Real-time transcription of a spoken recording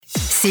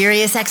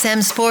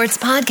SiriusXM Sports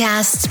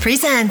Podcasts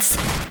presents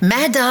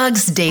Mad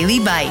Dog's Daily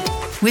Bite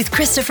with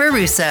Christopher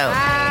Russo. And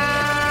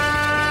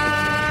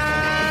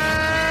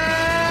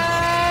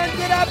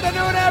good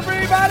afternoon,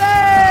 everybody!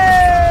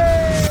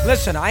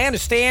 Listen, I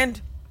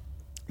understand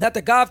that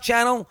the Golf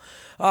Channel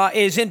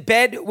is in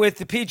bed with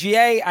the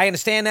PGA. I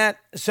understand that.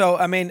 So,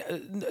 I mean,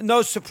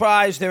 no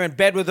surprise they're in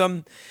bed with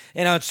them.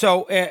 You know,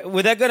 so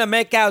they're going to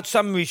make out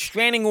some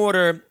restraining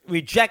order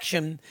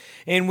rejection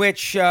in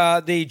which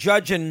the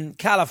judge in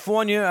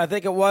California, I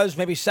think it was,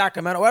 maybe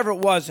Sacramento, wherever it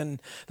was in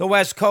the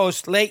West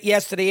Coast, late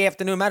yesterday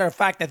afternoon, matter of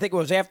fact, I think it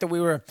was after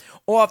we were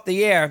off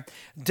the air,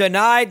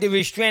 denied the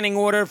restraining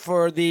order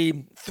for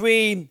the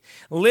three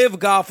LIV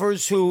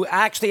golfers who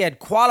actually had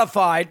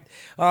qualified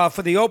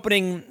for the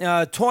opening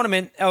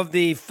tournament of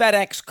the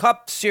FedEx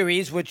Cup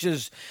Series, which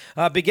is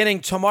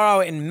beginning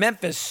tomorrow in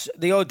Memphis,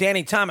 the old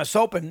Danny Thomas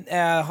Open.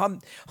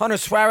 Hunter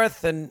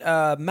Swareth and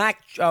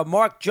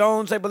Mark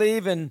Jones, I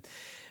believe, and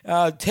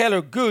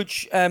Taylor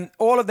Gooch,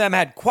 all of them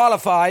had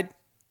qualified.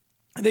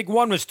 I think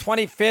one was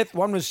 25th,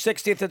 one was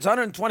 60th. It's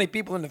 120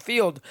 people in the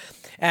field.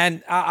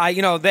 And,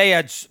 they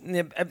had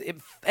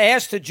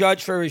asked the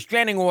judge for a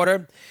restraining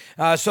order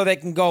so they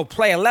can go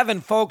play.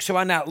 11 folks are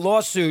on that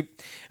lawsuit,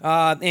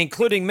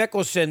 including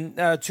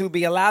Mickelson, to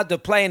be allowed to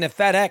play in the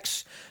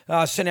FedEx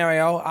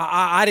scenario.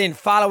 I didn't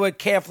follow it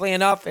carefully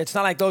enough. It's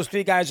not like those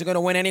three guys are going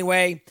to win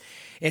anyway.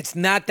 It's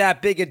not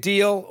that big a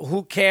deal.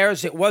 Who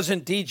cares? It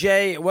wasn't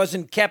DJ. It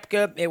wasn't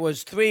Koepka. It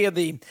was three of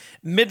the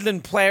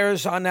Midland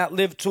players on that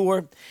LIV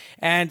Tour.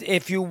 And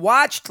if you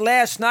watched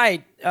last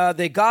night,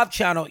 the Golf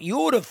Channel, you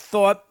would have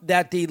thought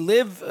that the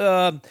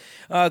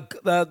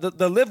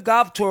LIV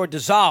Golf Tour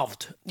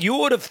dissolved. You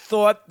would have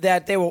thought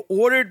that they were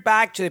ordered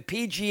back to the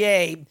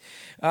PGA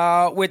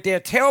with their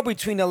tail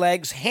between their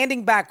legs,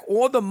 handing back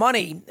all the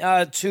money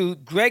to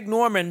Greg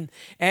Norman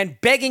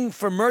and begging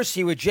for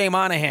mercy with Jay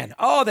Monahan.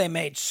 Oh, they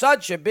made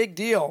such a big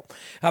deal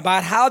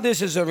about how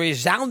this is a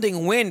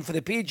resounding win for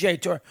the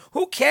PGA Tour.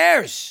 Who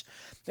cares?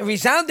 A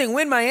resounding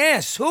win, my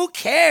ass. Who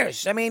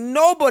cares? I mean,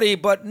 nobody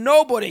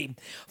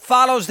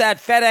follows that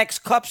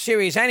FedEx Cup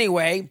Series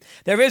anyway.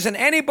 There isn't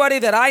anybody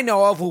that I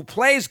know of who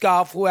plays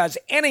golf who has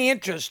any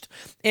interest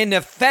in the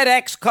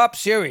FedEx Cup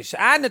Series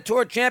and the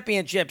Tour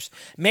Championships.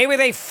 Maybe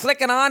they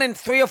flick it on in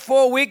 3 or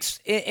 4 weeks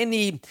in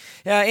the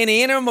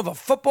interim of a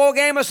football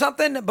game or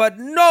something, but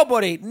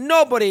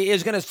nobody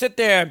is going to sit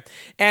there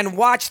and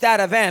watch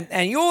that event.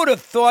 And you would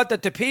have thought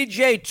that the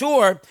PGA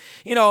Tour,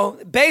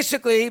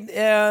 basically,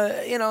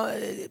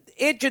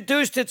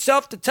 introduced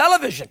itself to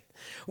television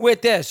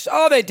with this.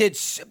 Oh, they did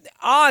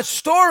a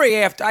story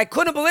after. I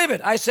couldn't believe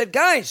it. I said,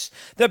 guys,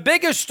 the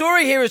biggest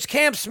story here is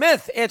Cam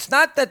Smith. It's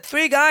not that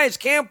three guys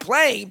can't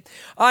play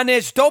on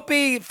this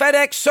dopey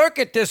FedEx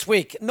circuit this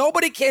week.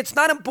 Nobody can. It's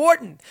not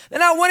important. They're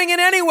not winning it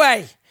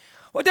anyway.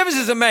 What difference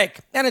does it make?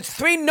 And it's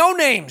three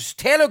no-names.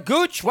 Taylor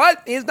Gooch,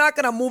 what? He's not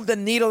going to move the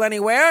needle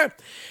anywhere.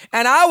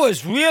 And I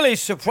was really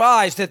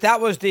surprised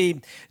that was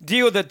the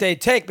deal that they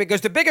take,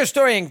 because the bigger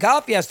story in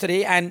golf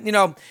yesterday, and,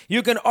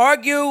 you can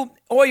argue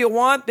all you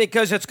want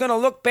because it's going to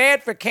look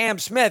bad for Cam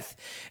Smith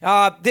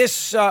when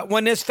this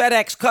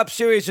FedEx Cup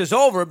Series is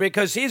over,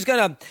 because he's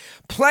going to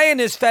play in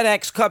this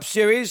FedEx Cup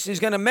Series. He's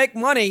going to make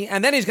money,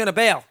 and then he's going to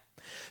bail.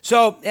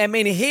 So, I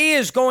mean, he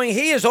is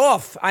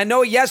off. I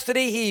know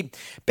yesterday he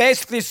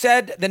basically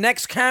said the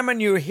next Cameron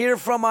you hear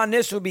from on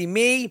this will be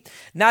me,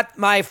 not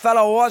my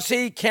fellow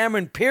Aussie,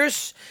 Cameron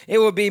Pierce. It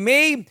will be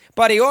me,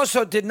 but he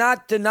also did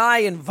not deny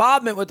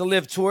involvement with the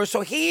LIV Tour,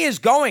 so he is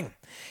going.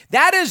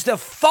 That is the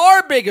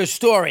far bigger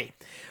story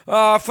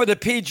for the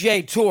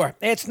PGA Tour.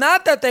 It's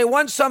not that they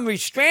want some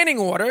restraining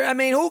order. I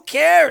mean, who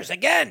cares?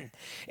 Again,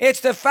 it's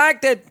the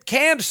fact that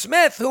Cam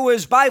Smith, who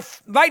is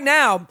right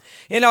now,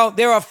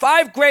 there are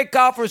 5 great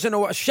golfers in the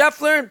world.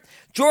 Scheffler,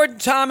 Jordan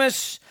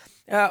Thomas,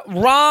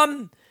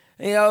 Rahm,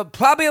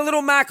 probably a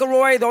little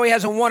McIlroy, though he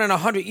hasn't won in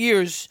 100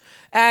 years,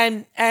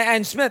 and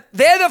Smith.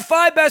 They're the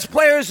 5 best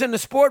players in the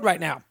sport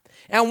right now,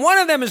 and one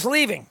of them is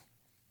leaving.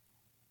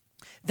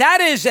 That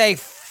is a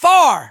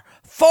far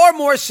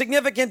more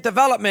significant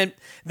development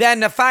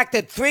than the fact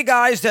that 3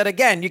 guys that,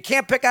 again, you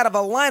can't pick out of a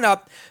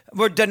lineup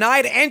were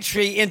denied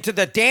entry into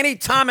the Danny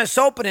Thomas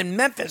Open in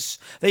Memphis,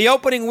 the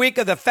opening week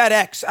of the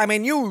FedEx. I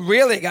mean, you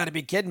really got to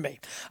be kidding me.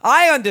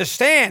 I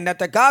understand that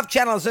the Golf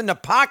Channel is in the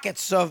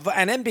pockets of,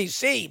 and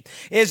NBC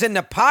is in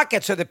the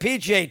pockets of the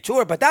PGA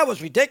Tour, but that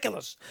was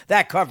ridiculous,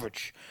 that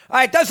coverage.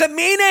 It doesn't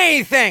mean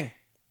anything.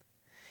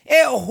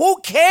 Who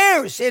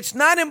cares? It's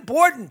not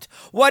important.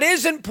 What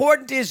is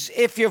important is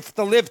if you're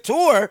the LIV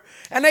Tour,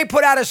 and they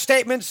put out a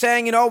statement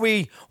saying,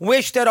 we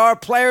wish that our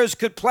players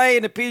could play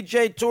in the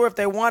PGA Tour if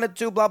they wanted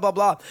to, blah, blah,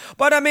 blah.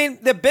 But, I mean,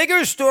 the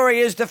bigger story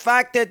is the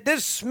fact that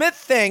this Smith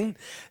thing,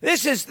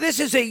 this is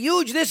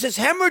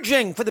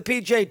hemorrhaging for the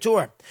PGA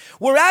Tour.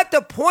 We're at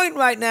the point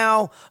right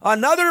now,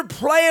 another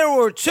player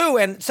or two,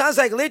 and it sounds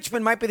like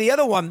Leachman might be the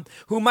other one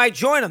who might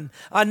join him,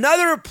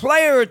 another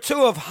player or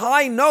two of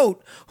high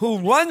note who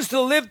runs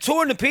the LIV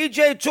Tour and the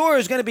PGA Tour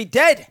is going to be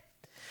dead.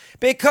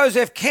 Because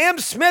if Cam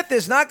Smith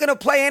is not going to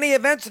play any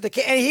events and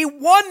he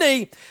won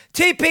the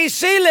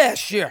TPC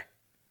last year.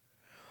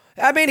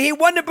 I mean, he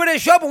won the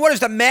British Open. What is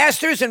the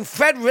Masters and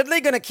Fred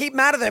Ridley going to keep him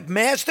out of the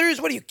Masters?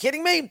 What are you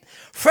kidding me?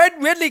 Fred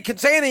Ridley can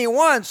say anything he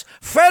wants.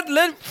 Fred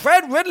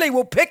Ridley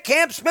will pick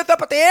Cam Smith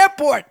up at the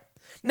airport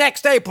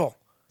next April.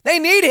 They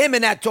need him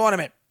in that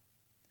tournament.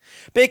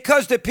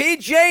 Because the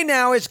PGA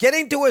now is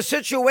getting to a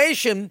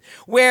situation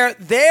where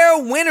their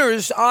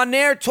winners on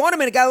their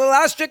tournament got a little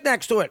asterisk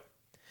next to it.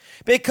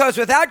 Because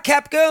without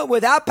Koepka,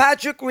 without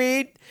Patrick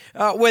Reed,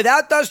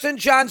 without Dustin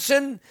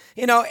Johnson,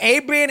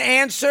 Adrian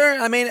Answer,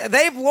 I mean,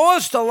 they've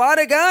lost a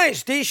lot of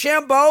guys.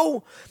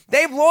 DeChambeau,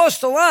 they've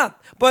lost a lot.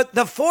 But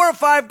the 4 or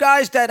 5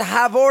 guys that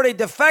have already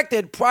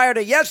defected prior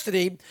to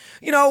yesterday,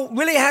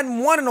 really hadn't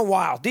won in a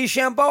while.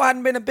 DeChambeau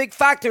hadn't been a big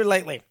factor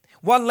lately.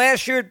 Won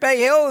last year at Bay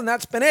Hill, and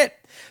that's been it.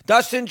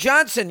 Dustin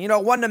Johnson,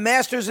 won the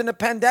Masters in the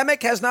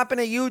pandemic, has not been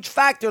a huge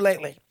factor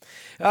lately.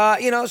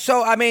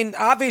 So, I mean,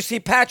 obviously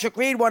Patrick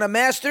Reed won a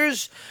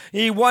Masters.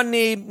 He won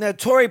the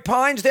Torrey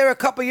Pines there a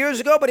couple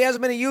years ago, but he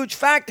hasn't been a huge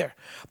factor.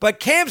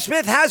 But Cam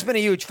Smith has been a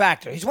huge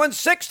factor. He's won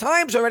 6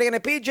 times already on the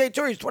PGA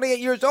Tour. He's 28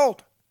 years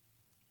old.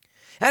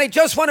 And he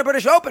just won the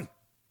British Open.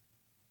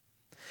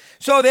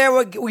 So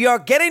we are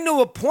getting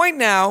to a point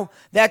now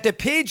that the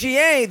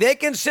PGA, they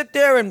can sit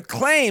there and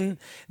claim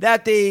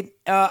that the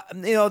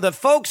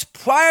folks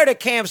prior to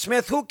Cam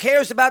Smith, who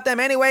cares about them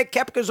anyway?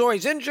 Koepka's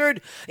always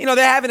injured. They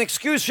have an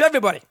excuse for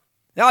everybody.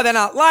 No, they're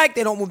not liked.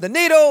 They don't move the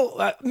needle.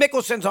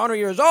 Mickelson's 100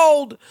 years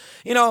old.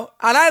 And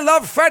I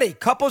love Freddie.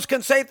 Couples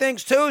can say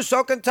things too.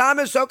 So can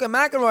Thomas. So can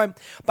McIlroy.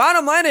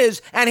 Bottom line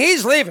is, and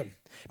he's leaving.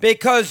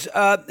 Because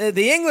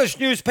the English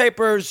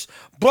newspapers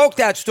broke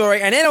that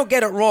story, and they don't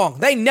get it wrong.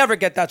 They never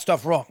get that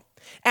stuff wrong.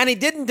 And he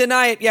didn't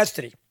deny it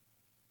yesterday.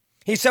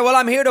 He said, well,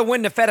 I'm here to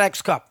win the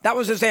FedEx Cup. That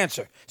was his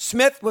answer.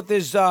 Smith with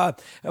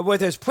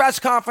his press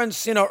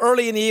conference,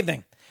 early in the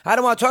evening. I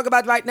don't want to talk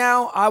about it right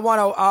now.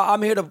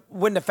 I'm here to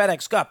win the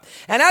FedEx Cup.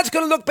 And that's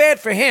going to look bad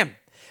for him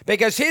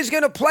because he's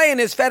going to play in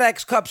his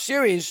FedEx Cup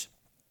series.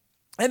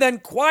 And then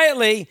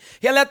quietly,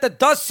 he'll let the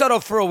dust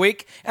settle for a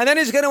week. And then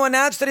he's going to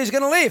announce that he's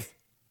going to leave.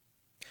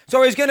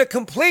 So he's going to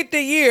complete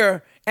the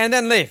year and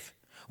then leave,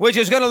 which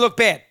is going to look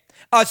bad,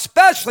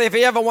 especially if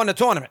he ever won the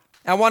tournament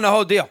and won the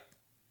whole deal.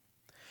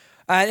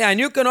 And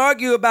you can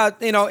argue about,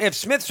 if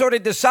Smith's already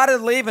decided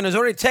to leave and has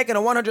already taken a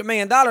 $100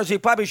 million, he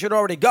probably should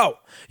already go.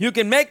 You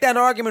can make that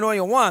argument all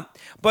you want.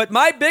 But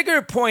my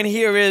bigger point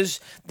here is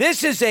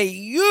this is a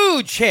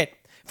huge hit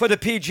for the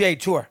PGA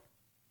Tour.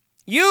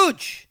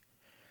 Huge.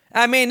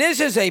 I mean, this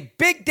is a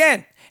big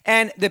dent.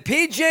 And the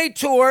PGA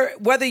Tour,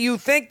 whether you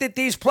think that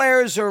these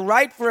players are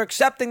right for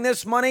accepting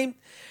this money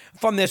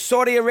from the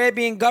Saudi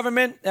Arabian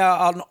government,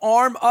 an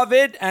arm of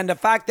it, and the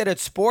fact that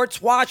it's sports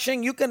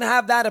watching, you can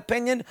have that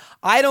opinion.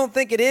 I don't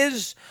think it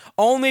is,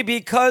 only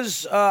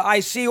because I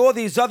see all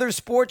these other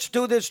sports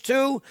do this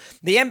too.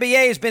 The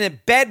NBA has been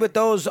in bed with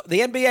those. The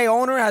NBA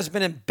owner has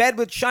been in bed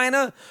with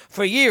China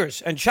for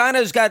years. And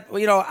China's got,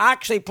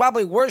 actually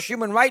probably worse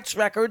human rights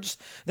records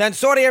than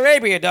Saudi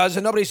Arabia does,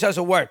 and nobody says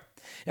a word.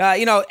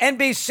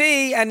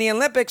 NBC and the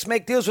Olympics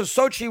make deals with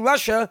Sochi,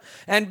 Russia,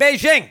 and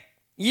Beijing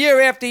year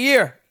after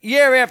year.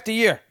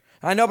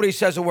 And nobody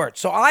says a word.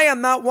 So I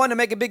am not one to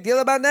make a big deal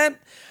about that.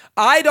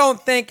 I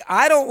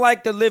don't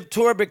like the LIV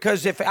Tour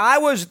because if I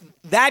was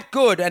that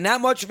good and that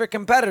much of a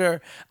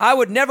competitor, I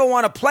would never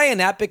want to play in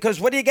that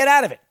because what do you get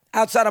out of it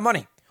outside of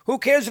money? Who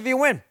cares if you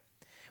win?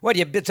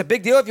 It's a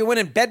big deal if you win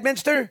in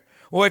Bedminster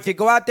or if you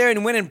go out there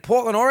and win in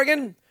Portland,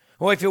 Oregon.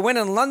 Or if you win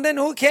in London,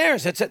 who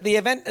cares? It's at the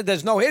event.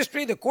 There's no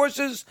history. The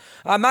courses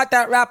I'm not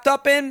that wrapped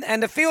up in,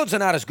 and the fields are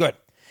not as good.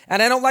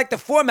 And I don't like the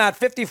format,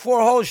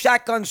 54-hole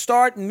shotgun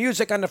start and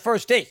music on the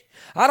first tee.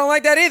 I don't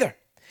like that either.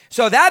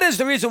 So that is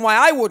the reason why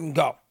I wouldn't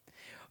go.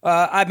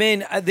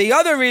 The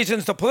other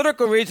reasons, the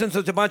political reasons,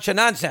 is a bunch of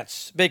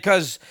nonsense.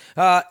 Because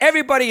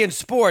everybody in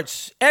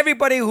sports,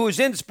 everybody who's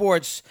in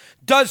sports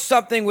does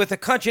something with a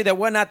country that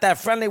we're not that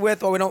friendly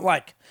with or we don't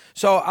like.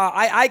 So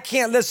I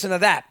can't listen to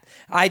that.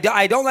 I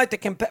don't like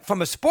to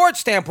from a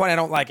sports standpoint, I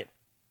don't like it.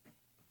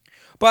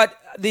 But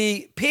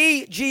the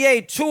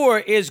PGA Tour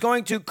is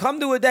going to come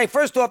to a day.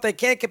 First off, they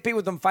can't compete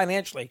with them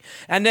financially.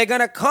 And they're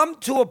going to come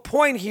to a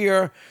point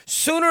here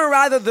sooner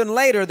rather than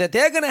later that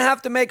they're going to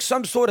have to make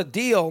some sort of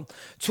deal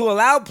to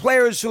allow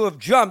players who have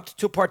jumped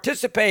to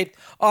participate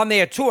on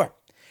their tour.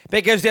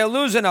 Because they're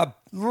losing a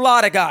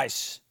lot of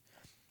guys.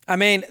 I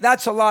mean,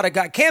 that's a lot of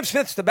guys. Cam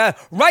Smith's the best.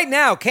 Right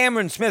now,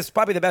 Cameron Smith's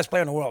probably the best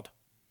player in the world.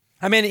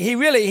 I mean,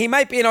 he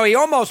might be, he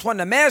almost won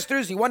the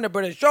Masters. He won the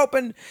British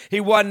Open. He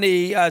won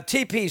the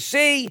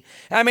TPC.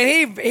 I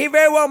mean, he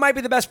very well might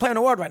be the best player in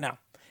the world right now.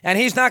 And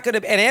he's not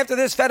going to, and after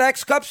this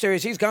FedEx Cup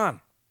Series, he's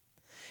gone.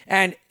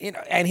 And,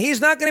 and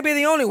he's not going to be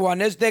the only one.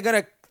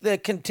 They're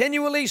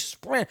continually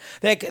sprint.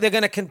 They're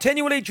going to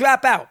continually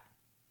drop out.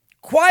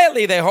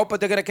 Quietly, they hope, but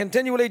they're going to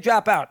continually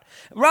drop out.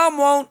 Rahm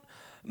won't.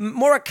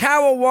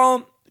 Morikawa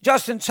won't.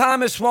 Justin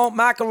Thomas won't,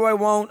 McIlroy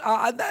won't.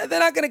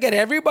 They're not going to get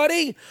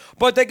everybody,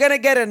 but they're going to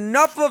get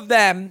enough of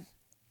them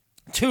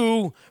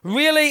to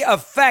really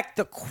affect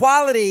the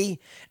quality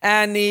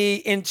and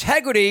the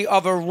integrity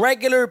of a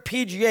regular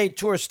PGA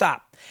Tour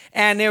stop.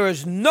 And there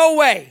is no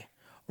way,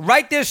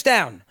 write this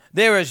down,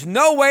 there is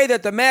no way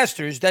that the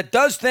Masters that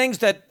does things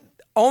that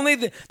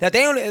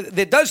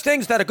does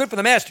things that are good for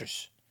the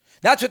Masters.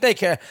 That's what they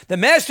care. The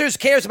Masters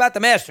cares about the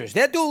Masters.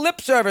 They do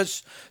lip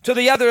service to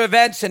the other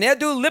events, and they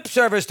do lip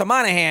service to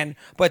Monahan,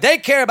 but they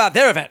care about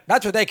their event.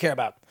 That's what they care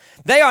about.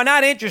 They are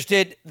not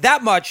interested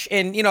that much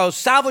in,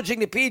 salvaging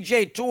the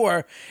PGA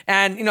Tour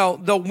and,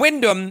 the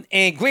Wyndham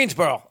in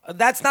Greensboro.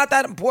 That's not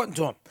that important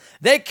to them.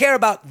 They care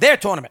about their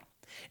tournament.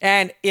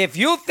 And if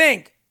you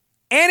think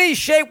any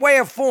shape, way,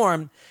 or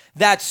form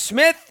that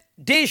Smith,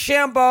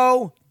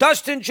 DeChambeau,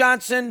 Dustin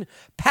Johnson,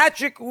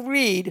 Patrick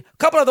Reed, a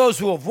couple of those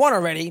who have won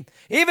already,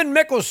 even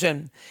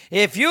Mickelson,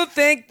 if you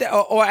think that,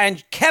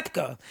 and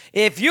Koepka,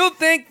 if you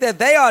think that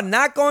they are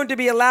not going to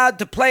be allowed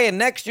to play in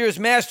next year's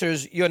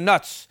Masters, you're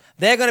nuts.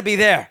 They're going to be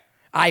there.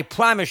 I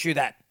promise you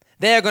that.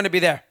 They're going to be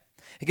there.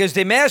 Because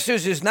the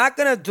Masters is not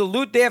going to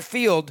dilute their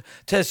field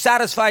to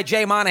satisfy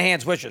Jay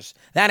Monahan's wishes.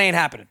 That ain't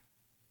happening.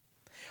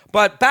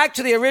 But back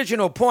to the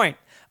original point,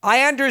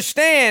 I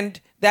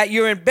understand that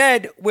you're in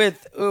bed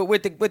with the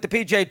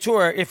PGA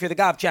Tour if you're the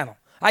Golf Channel.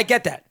 I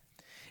get that.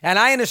 And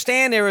I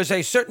understand there is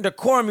a certain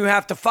decorum you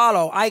have to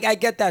follow. I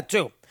get that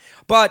too.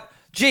 But,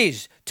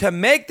 geez, to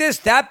make this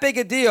that big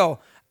a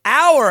deal,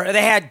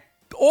 they had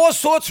all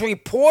sorts of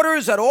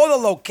reporters at all the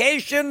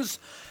locations,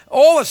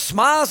 all with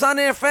smiles on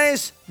their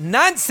face.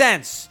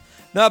 Nonsense.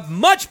 The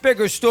much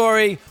bigger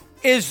story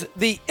is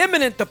the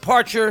imminent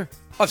departure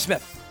of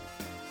Smith.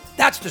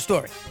 That's the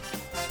story.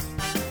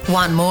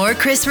 Want more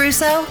Chris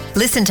Russo?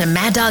 Listen to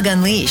Mad Dog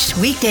Unleashed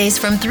weekdays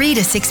from 3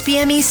 to 6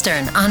 p.m.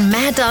 Eastern on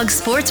Mad Dog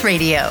Sports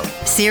Radio,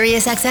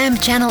 Sirius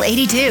XM Channel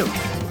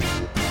 82.